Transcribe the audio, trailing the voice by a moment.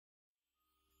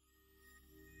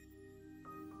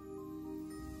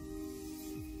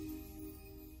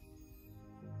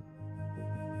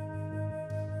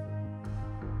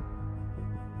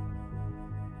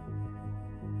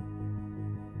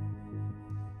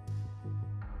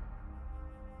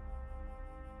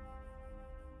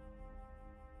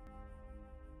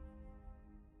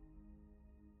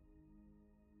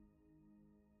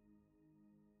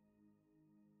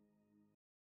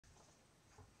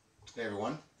Hey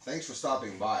everyone, thanks for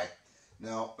stopping by.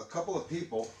 Now, a couple of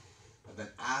people have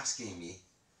been asking me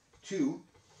to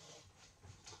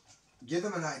give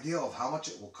them an idea of how much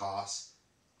it will cost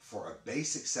for a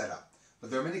basic setup.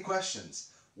 But there are many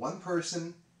questions. One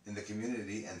person in the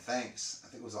community, and thanks, I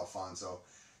think it was Alfonso,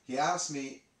 he asked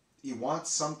me, he wants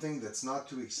something that's not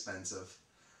too expensive,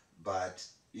 but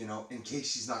in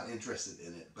case he's not interested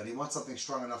in it, but he wants something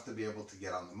strong enough to be able to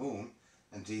get on the moon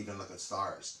and to even look at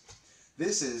stars.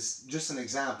 This is just an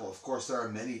example. Of course, there are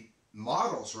many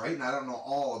models, right? And I don't know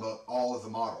all about all of the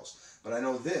models, but I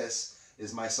know this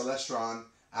is my Celestron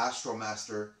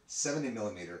Astromaster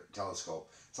 70mm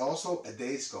telescope. It's also a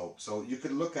day scope, so you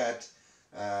could look at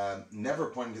never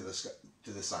pointing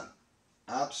to the sun.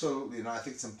 Absolutely, and I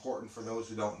think it's important for those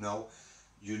who don't know,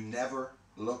 you never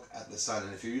look at the sun.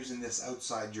 And if you're using this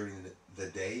outside during the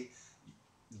day,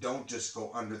 don't just go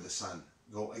under the sun.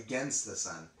 Go against the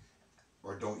sun,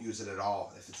 or don't use it at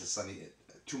all if it's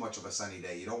too much of a sunny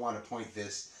day. You don't want to point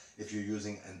this if you're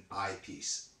using an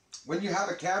eyepiece. When you have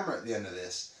a camera at the end of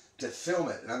this to film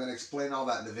it, and I'm going to explain all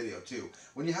that in the video too.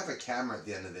 When you have a camera at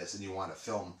the end of this and you want to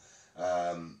film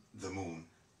the moon,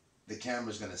 the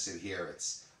camera's going to sit here.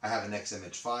 I have an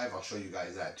XMH5. I'll show you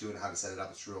guys that too and how to set it up.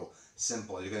 It's real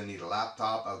simple. You're going to need a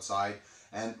laptop outside,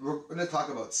 and we're going to talk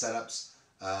about setups.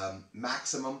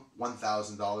 Maximum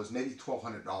 $1,000, maybe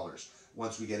 $1,200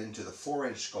 once we get into the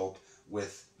 4-inch scope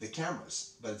with the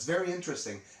cameras. But it's very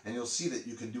interesting, and you'll see that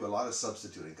you can do a lot of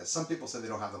substituting, because some people say they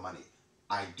don't have the money.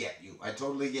 I get you. I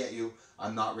totally get you.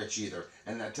 I'm not rich either.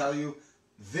 And I tell you,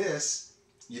 this,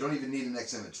 you don't even need an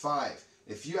XMH5.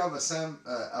 If you have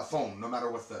a phone, no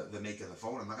matter what the make of the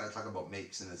phone, I'm not going to talk about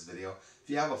makes in this video. If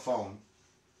you have a phone,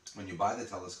 when you buy the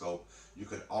telescope, you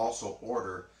could also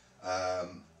order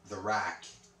the rack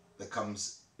that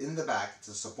comes in the back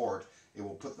to support. It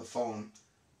will put the phone,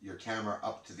 your camera,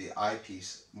 up to the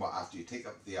eyepiece. Well, after you take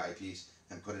up the eyepiece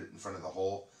and put it in front of the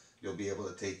hole, you'll be able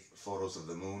to take photos of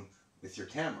the moon with your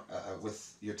camera,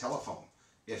 with your telephone.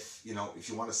 If you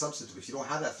want to substitute, if you don't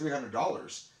have that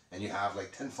 $300 and you have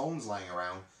like 10 phones lying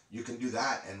around, you can do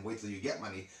that and wait till you get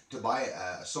money to buy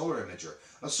a solar imager.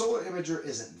 A solar imager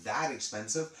isn't that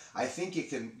expensive. I think it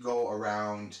can go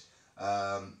around.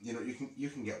 You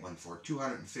can get one for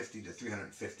 250 to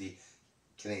 350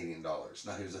 Canadian dollars.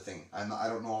 Now here's the thing, I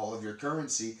don't know all of your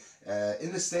currency.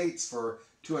 In the States for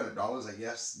 $200, I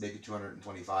guess, maybe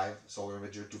 225, solar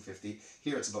imager, 250.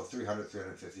 Here it's about $300,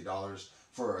 $350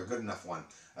 for a good enough one.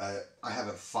 I have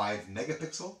a 5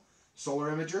 megapixel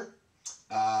solar imager.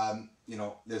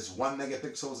 There's 1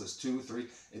 megapixels, there's 2, 3.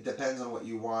 It depends on what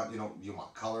you want. You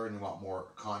want color and you want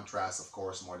more contrast, of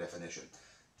course, more definition.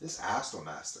 This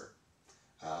Astromaster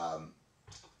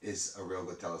is a real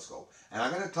good telescope. And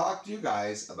I'm going to talk to you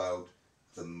guys about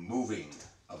the moving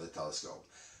of the telescope.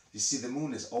 You see, the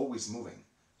moon is always moving,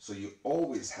 so you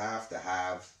always have to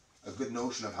have a good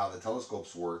notion of how the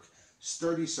telescopes work.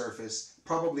 Sturdy surface,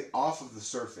 probably off of the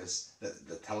surface that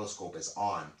the telescope is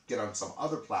on. Get on some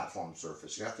other platform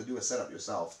surface. You have to do a setup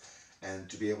yourself, and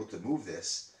to be able to move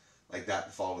this like that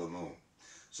to follow the moon.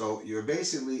 So you're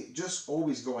basically just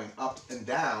always going up and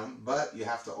down, but you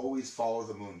have to always follow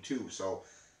the moon too. So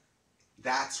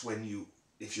that's when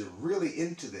if you're really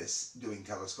into this, doing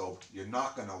telescope, you're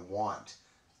not going to want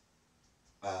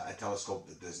a telescope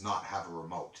that does not have a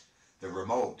remote. The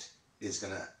remote is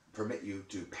going to permit you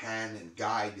to pan and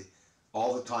guide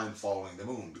all the time following the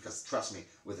moon, because trust me,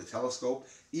 with a telescope,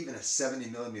 even a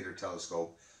 70mm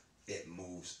telescope, it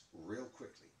moves real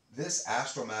quickly. This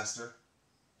Astromaster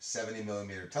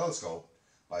 70mm telescope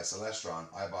by Celestron,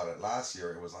 I bought it last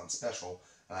year. It was on special,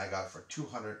 and I got it for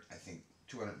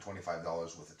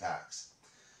 $225 with the tax.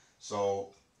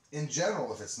 So in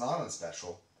general, if it's not on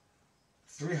special,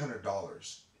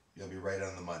 $300, you'll be right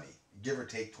on the money, give or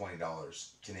take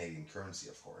 $20 Canadian currency,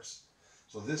 of course.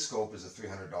 So this scope is a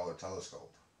 $300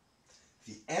 telescope.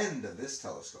 The end of this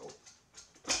telescope,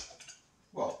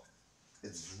 well,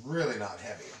 it's really not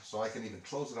heavy, so I can even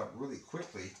close it up really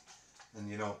quickly and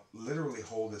literally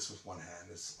hold this with one hand.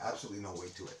 There's absolutely no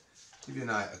weight to it. Give you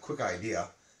a quick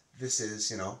idea. This is,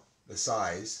 the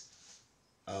size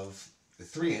of the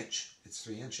 3-inch. It's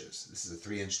 3 inches. This is a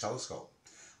 3-inch telescope.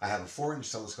 I have a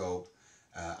 4-inch telescope.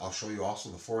 I'll show you also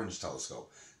the 4-inch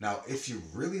telescope. Now, if you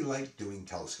really like doing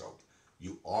telescope,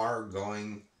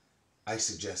 I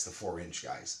suggest the 4-inch,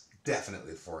 guys.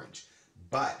 Definitely the 4-inch.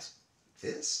 But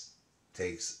this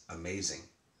takes amazing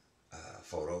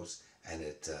photos, and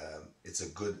it's a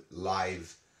good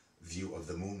live view of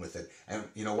the moon with it. And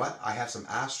you know what? I have some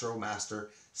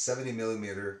Astromaster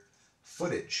 70mm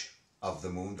footage of the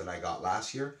moon that I got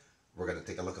last year. We're going to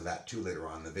take a look at that too later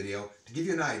on in the video to give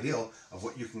you an idea of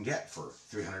what you can get for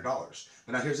 $300.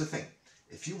 But now here's the thing.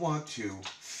 If you want to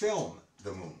film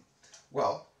the moon,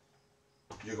 well,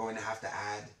 you're going to have to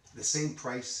add the same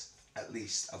price at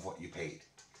least of what you paid.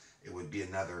 It would be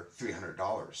another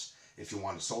 $300 if you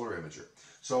want a solar imager.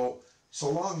 So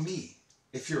long me,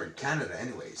 if you're in Canada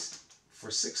anyways, for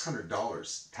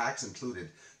 $600, tax included,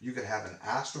 you could have an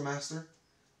Astromaster,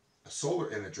 a solar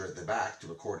imager at the back to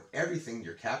record everything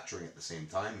you're capturing at the same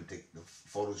time and take the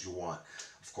photos you want.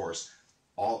 Of course,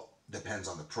 all depends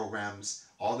on the programs,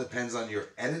 all depends on your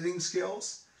editing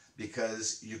skills,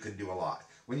 because you can do a lot.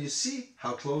 When you see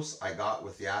how close I got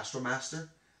with the Astromaster,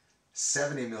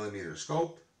 70mm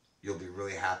scope, you'll be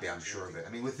really happy, I'm sure of it.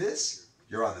 I mean, with this,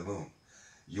 you're on the moon.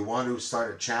 You want to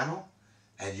start a channel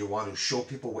and you want to show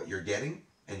people what you're getting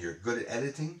and you're good at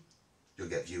editing, you'll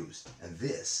get views. And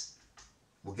this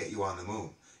will get you on the moon.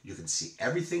 You can see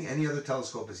everything any other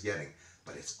telescope is getting,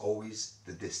 but it's always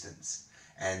the distance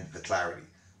and the clarity.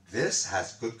 This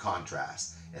has good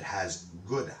contrast. It has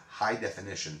good high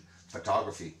definition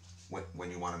photography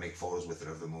when you want to make photos with it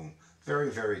of the moon. Very,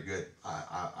 very good.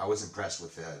 I was impressed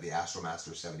with the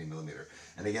Astromaster 70mm.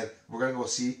 And again, we're going to go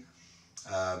see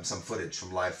some footage,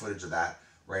 some live footage of that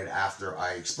right after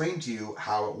I explain to you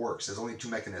how it works. There's only two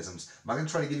mechanisms. I'm going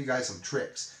to try to give you guys some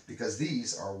tricks because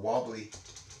these are wobbly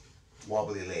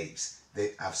legs.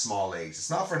 They have small legs. It's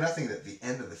not for nothing that the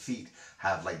end of the feet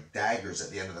have like daggers at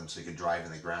the end of them so you can drive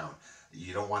in the ground.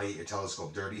 You don't want to get your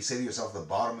telescope dirty. Say to yourself, the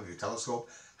bottom of your telescope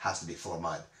has to be full of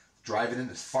mud. Drive it in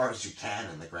as far as you can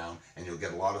in the ground and you'll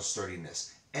get a lot of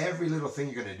sturdiness. Every little thing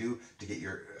you're going to do to get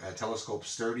your telescope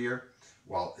sturdier,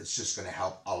 well, it's just going to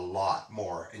help a lot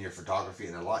more in your photography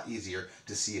and a lot easier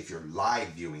to see if you're live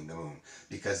viewing the moon,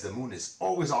 because the moon is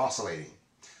always oscillating.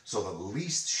 So the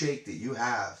least shake that you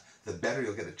have, the better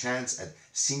you'll get a chance at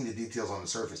seeing the details on the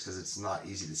surface, because it's not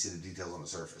easy to see the details on the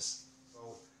surface.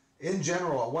 So in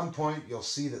general, at one point, you'll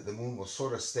see that the moon will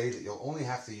sort of stay that you'll only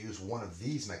have to use one of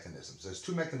these mechanisms. There's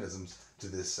two mechanisms to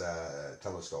this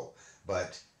telescope,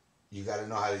 but you got to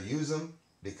know how to use them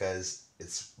because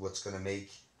it's what's going to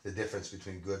make the difference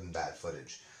between good and bad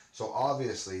footage. So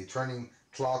obviously, turning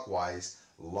clockwise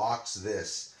locks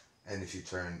this, and if you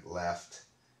turn left,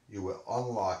 you will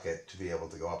unlock it to be able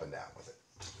to go up and down with it.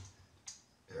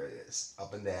 There it is,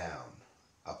 up and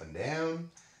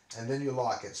down, and then you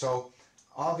lock it. So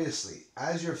obviously,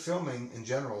 as you're filming in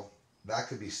general, that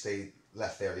could be stayed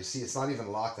left there. You see, it's not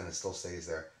even locked and it still stays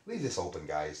there. Leave this open,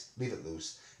 guys. Leave it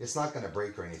loose. It's not going to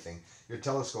break or anything. Your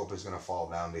telescope is going to fall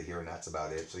down to here, and that's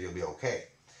about it, so you'll be okay.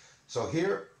 So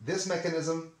here, this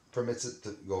mechanism permits it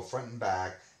to go front and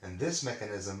back, and this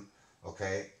mechanism,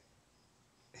 okay,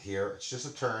 here, it's just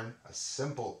a turn, a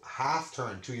simple half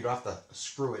turn too. You don't have to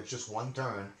screw it, just one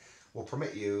turn will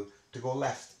permit you to go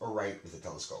left or right with the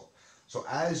telescope. So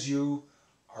as you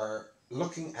are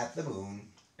looking at the moon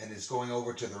and it's going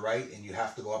over to the right and you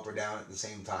have to go up or down at the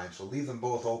same time, so leave them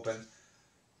both open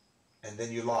and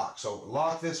then you lock. So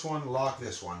lock this one,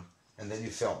 and then you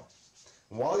film.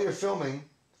 While you're filming,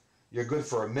 you're good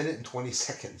for 1 minute and 20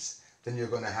 seconds. Then you're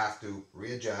going to have to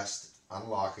readjust,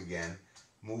 unlock again,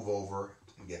 move over,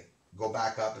 go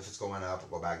back up if it's going up,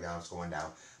 or go back down if it's going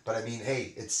down. But I mean,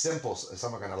 hey, it's simple.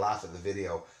 Some are going to laugh at the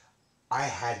video. I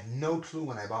had no clue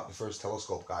when I bought the first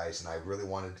telescope, guys, and I really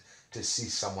wanted to see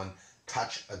someone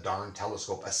touch a darn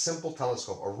telescope, a simple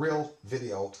telescope, a real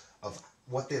video of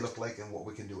what they look like and what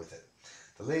we can do with it.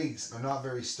 The legs are not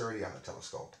very sturdy on a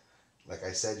telescope. Like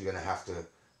I said, you're going to have to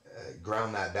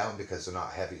ground that down because they're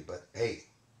not heavy, but hey,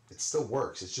 it still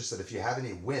works. It's just that if you have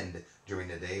any wind during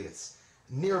the day, it's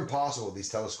near impossible with these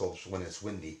telescopes when it's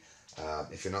windy,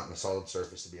 if you're not on a solid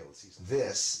surface, to be able to see something.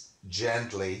 This,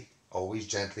 gently, always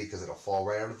gently, because it'll fall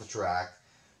right out of the track.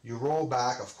 You roll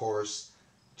back, of course,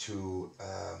 to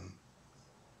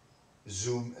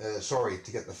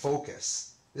to get the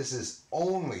focus. This is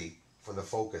only for the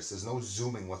focus. There's no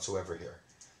zooming whatsoever here.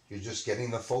 You're just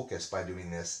getting the focus by doing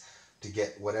this to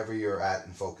get whatever you're at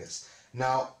in focus.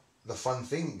 Now, the fun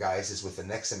thing, guys, is with the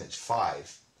NexImage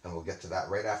 5, and we'll get to that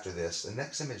right after this. The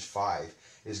NexImage 5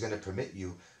 is going to permit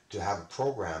you to have a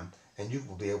program, and you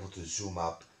will be able to zoom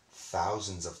up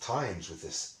thousands of times with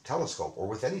this telescope, or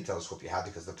with any telescope you have,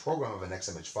 because the program of a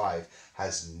NexImage 5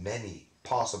 has many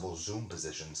possible zoom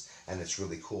positions, and it's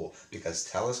really cool, because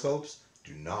telescopes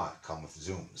do not come with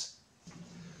zooms.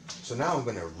 So now I'm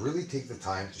going to really take the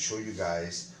time to show you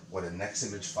guys what a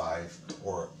NexImage 5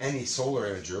 or any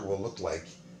solar imager will look like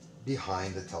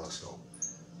behind the telescope.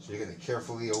 So you're going to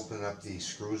carefully open up these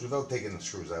screws without taking the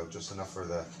screws out, just enough for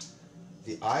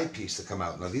the eyepiece to come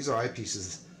out. Now these are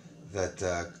eyepieces that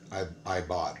I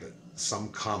bought, but some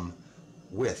come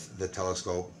with the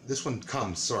telescope. This one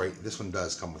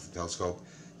does come with the telescope.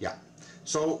 Yeah.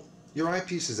 So your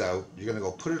eyepiece is out. You're going to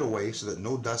go put it away so that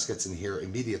no dust gets in here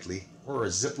immediately, or a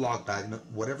Ziploc bag,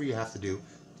 whatever you have to do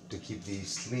to keep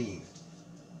these clean.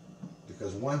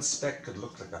 Because one speck could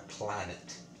look like a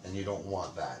planet, and you don't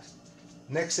want that.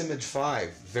 NexImage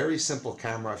 5, very simple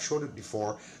camera. I've showed it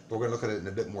before, but we're going to look at it in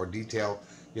a bit more detail.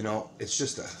 You know, it's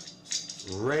just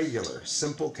a regular,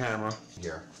 simple camera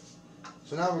here.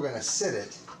 So now we're going to sit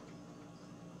it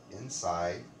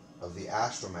inside of the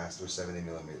Astromaster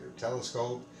 70mm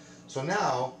telescope. So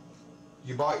now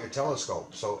you bought your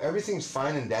telescope, so everything's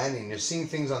fine and dandy, and you're seeing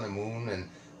things on the moon, and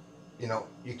you know,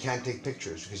 you can't take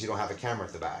pictures because you don't have a camera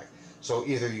at the back. So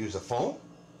either use a phone,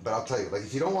 but I'll tell you, like,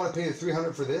 if you don't want to pay the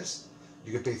 $300 for this,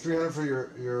 you can pay $300 for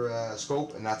your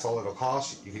scope, and that's all it'll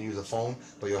cost. You can use a phone,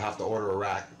 but you'll have to order a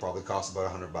rack. It probably costs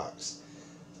about $100.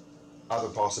 Other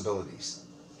possibilities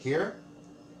here.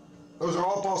 Those are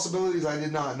all possibilities I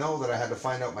did not know that I had to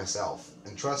find out myself.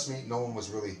 And trust me, no one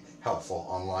was really helpful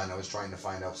online. I was trying to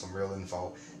find out some real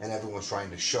info, and everyone was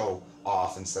trying to show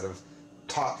off instead of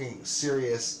talking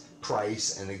serious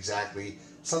price and exactly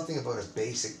something about a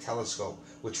basic telescope,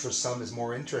 which for some is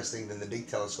more interesting than the big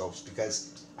telescopes,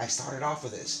 because I started off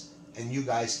with this, and you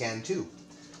guys can too.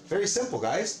 Very simple,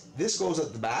 guys. This goes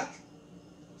at the back,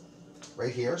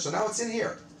 right here. So now it's in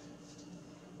here.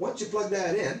 Once you plug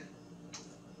that in,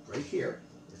 right here,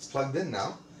 it's plugged in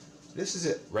now. This is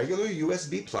it, regular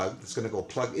USB plug that's going to go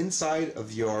plug inside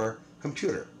of your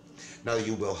computer. Now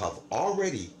you will have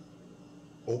already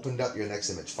opened up your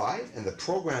NexImage 5, and the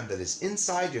program that is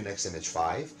inside your NexImage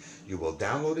 5, you will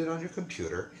download it on your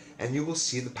computer, and you will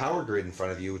see the power grid in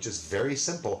front of you, which is very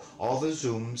simple. All the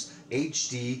zooms,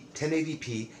 HD,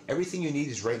 1080p, everything you need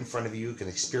is right in front of you. You can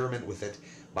experiment with it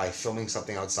by filming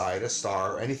something outside, a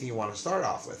star, or anything you want to start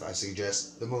off with. I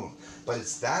suggest the moon. But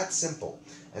it's that simple.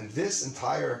 And this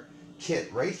entire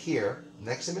kit right here,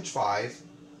 NexImage 5,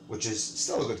 which is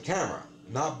still a good camera,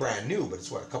 not brand new, but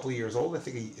it's what, a couple of years old? I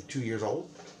think 2 years old.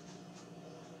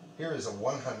 Here is a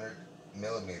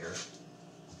 100mm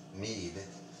Meade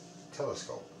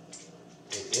telescope.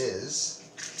 It is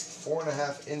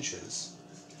 4.5 inches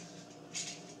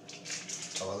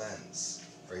of a lens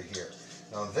right here.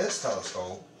 Now this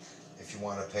telescope, if you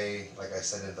want to pay, like I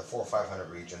said, in the 400 or 500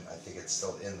 region, I think it's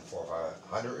still in the 400 or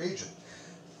 500 region.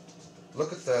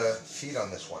 Look at the feet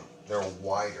on this one. They're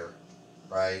wider,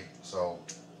 right? So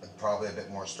probably a bit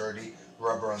more sturdy.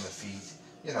 Rubber on the feet.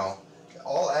 You know,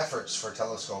 all efforts for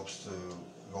telescopes to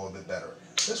go a bit better.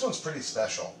 This one's pretty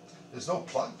special. There's no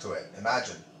plug to it.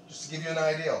 Imagine. Just to give you an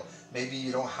idea, maybe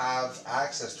you don't have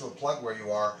access to a plug where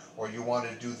you are, or you want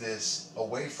to do this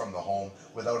away from the home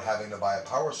without having to buy a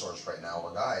power source right now.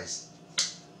 Well, guys,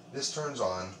 this turns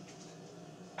on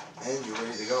and you're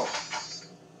ready to go.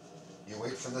 You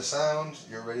wait for the sound,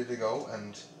 you're ready to go,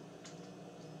 and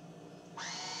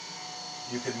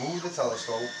you can move the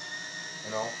telescope,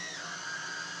 you know,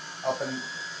 up and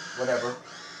whatever.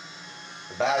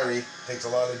 The battery takes a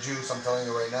lot of juice, I'm telling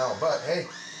you right now, but hey,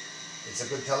 it's a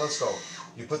good telescope.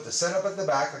 You put the setup at the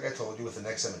back, like I told you, with the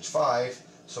NexImage 5,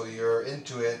 so you're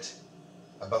into it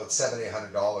about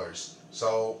 $700-800.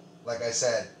 So, like I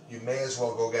said, you may as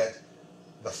well go get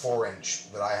the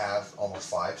 4-inch that I have, almost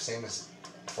 5, same as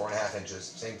 4.5 inches,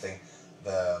 same thing,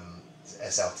 the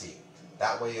SLT.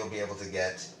 That way you'll be able to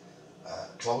get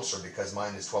closer, because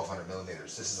mine is 1200mm.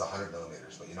 This is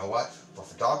 100mm. But you know what? For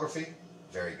photography,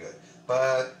 very good.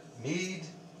 But Meade,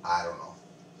 I don't know.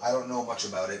 I don't know much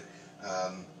about it.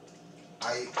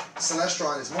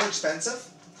 Celestron is more expensive,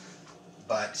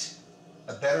 but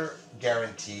a better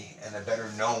guarantee and a better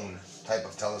known type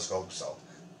of telescope. So,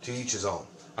 to each his own.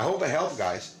 I hope I helped,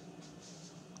 guys.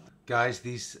 Guys,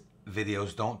 these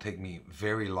videos don't take me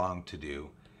very long to do.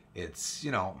 It's,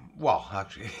 you know, well,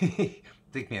 actually,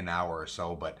 take me an hour or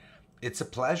so, but it's a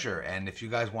pleasure. And if you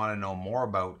guys want to know more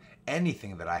about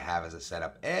anything that I have as a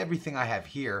setup, everything I have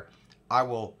here, I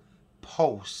will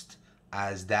post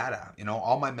as data. You know,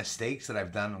 all my mistakes that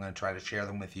I've done, I'm going to try to share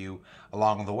them with you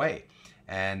along the way.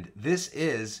 And this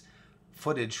is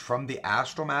footage from the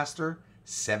Astromaster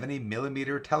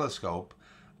 70mm telescope,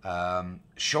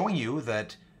 showing you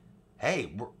that,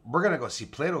 hey, we're going to go see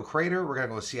Plato Crater. We're going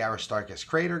to go see Aristarchus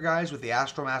Crater, guys, with the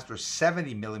Astromaster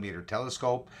 70mm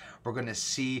telescope. We're going to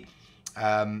see,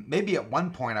 maybe at one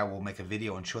point I will make a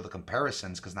video and show the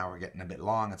comparisons, because now we're getting a bit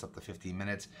long. It's up to 15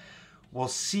 minutes. We'll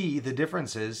see the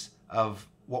differences of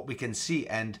what we can see,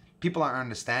 and people aren't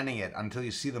understanding it. Until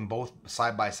you see them both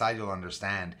side by side, you'll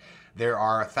understand. There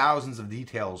are thousands of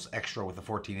details extra with the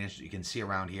 14-inch that you can see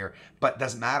around here, but it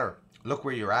doesn't matter. Look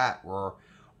where you're at.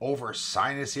 over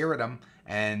sinus iritum,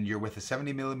 and you're with a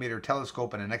 70mm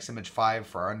telescope and an Ximage 5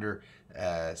 for under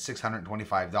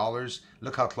 $625.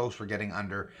 Look how close we're getting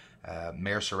under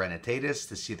Mare Serenitatis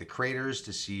to see the craters,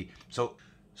 to see. So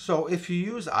if you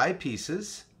use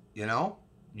eyepieces, you know,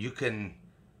 you can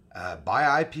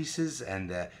buy eyepieces,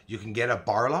 and you can get a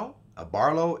Barlow. A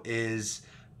Barlow is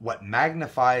what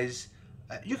magnifies.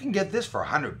 You can get this for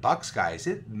 $100, guys.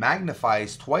 It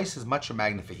magnifies twice as much of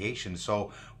magnification.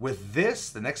 So with this,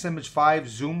 the Ximage 5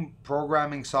 zoom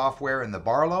programming software and the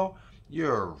Barlow,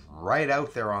 you're right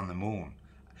out there on the moon.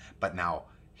 But now,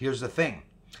 here's the thing.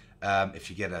 If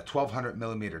you get a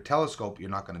 1200mm telescope, you're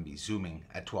not going to be zooming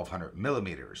at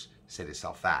 1200mm. Say to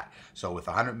yourself that. So with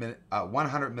a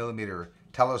 100mm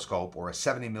telescope or a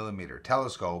 70mm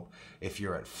telescope, if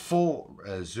you're at full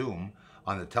zoom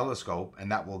on the telescope,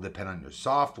 and that will depend on your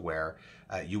software,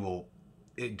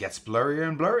 it gets blurrier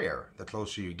and blurrier the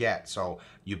closer you get. So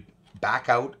you back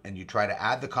out and you try to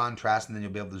add the contrast, and then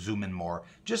you'll be able to zoom in more.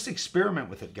 Just experiment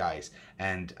with it, guys,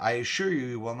 and I assure you,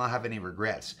 you will not have any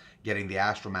regrets getting the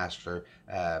Astromaster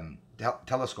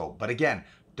telescope. But again,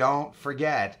 don't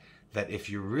forget that if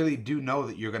you really do know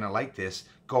that you're going to like this,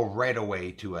 go right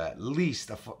away to at least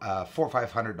a $400 or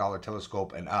 $500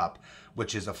 telescope and up,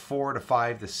 which is a 4 to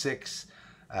 5 to 6.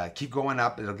 Keep going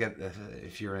up. It'll get,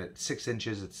 if you're at 6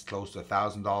 inches, it's close to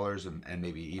 $1,000 and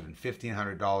maybe even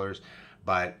 $1,500.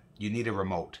 But you need a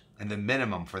remote, and the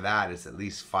minimum for that is at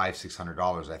least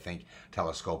 $500-600, I think,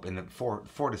 telescope in the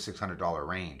 $400 to $600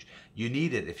 range. You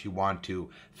need it if you want to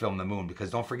film the moon,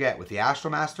 because don't forget, with the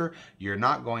Astromaster, you're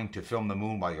not going to film the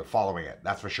moon while you're following it.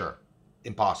 That's for sure.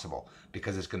 Impossible,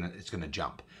 because it's gonna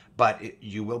jump. But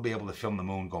you will be able to film the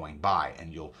moon going by,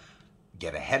 and you'll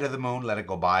get ahead of the moon, let it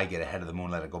go by, get ahead of the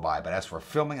moon, let it go by. But as for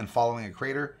filming and following a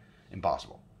crater,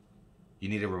 impossible. You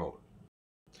need a remote.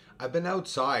 I've been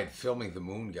outside filming the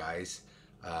moon, guys,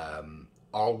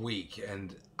 all week,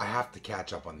 and I have to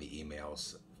catch up on the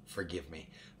emails. Forgive me.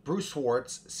 Bruce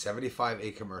Schwartz,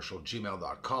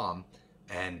 75acommercial@gmail.com,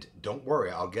 and don't worry,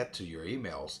 I'll get to your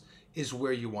emails, is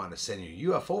where you want to send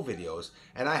your UFO videos,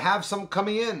 and I have some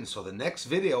coming in. So the next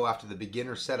video after the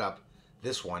beginner setup,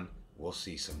 this one, we'll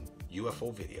see some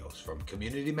UFO videos from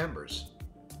community members.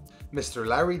 Mr.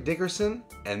 Larry Dickerson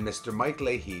and Mr. Mike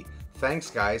Leahy, thanks,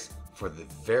 guys, for the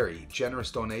very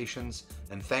generous donations,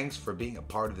 and thanks for being a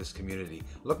part of this community.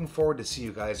 Looking forward to see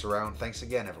you guys around. Thanks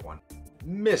again, everyone.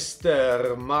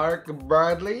 Mr. Mark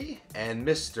Bradley and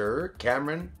Mr.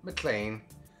 Cameron McLean,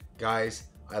 guys,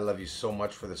 I love you so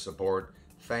much for the support.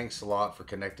 Thanks a lot for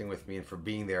connecting with me and for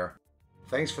being there.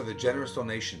 Thanks for the generous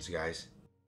donations, guys.